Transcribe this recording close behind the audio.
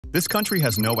This country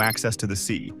has no access to the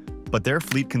sea, but their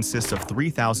fleet consists of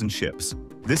 3,000 ships.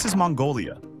 This is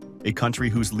Mongolia, a country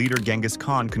whose leader Genghis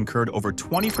Khan conquered over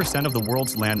 20% of the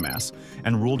world's landmass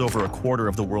and ruled over a quarter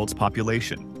of the world's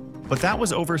population. But that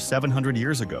was over 700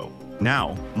 years ago.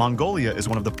 Now, Mongolia is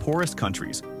one of the poorest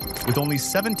countries, with only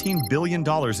 $17 billion in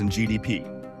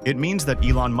GDP. It means that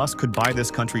Elon Musk could buy this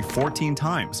country 14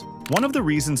 times. One of the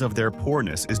reasons of their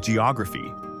poorness is geography.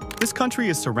 This country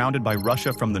is surrounded by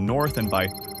Russia from the north and by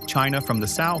China from the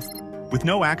south. With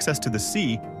no access to the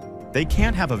sea, they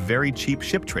can't have a very cheap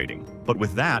ship trading. But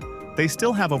with that, they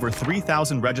still have over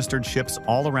 3,000 registered ships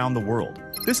all around the world.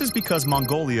 This is because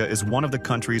Mongolia is one of the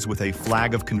countries with a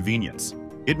flag of convenience.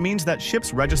 It means that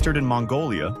ships registered in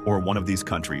Mongolia, or one of these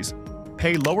countries,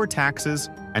 pay lower taxes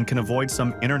and can avoid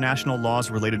some international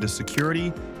laws related to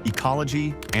security,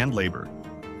 ecology, and labor.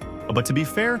 But to be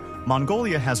fair,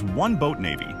 Mongolia has one boat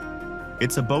navy.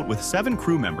 It's a boat with 7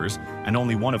 crew members, and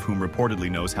only one of whom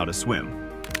reportedly knows how to swim.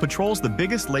 Patrols the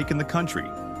biggest lake in the country,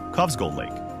 Kovsgol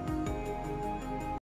Lake.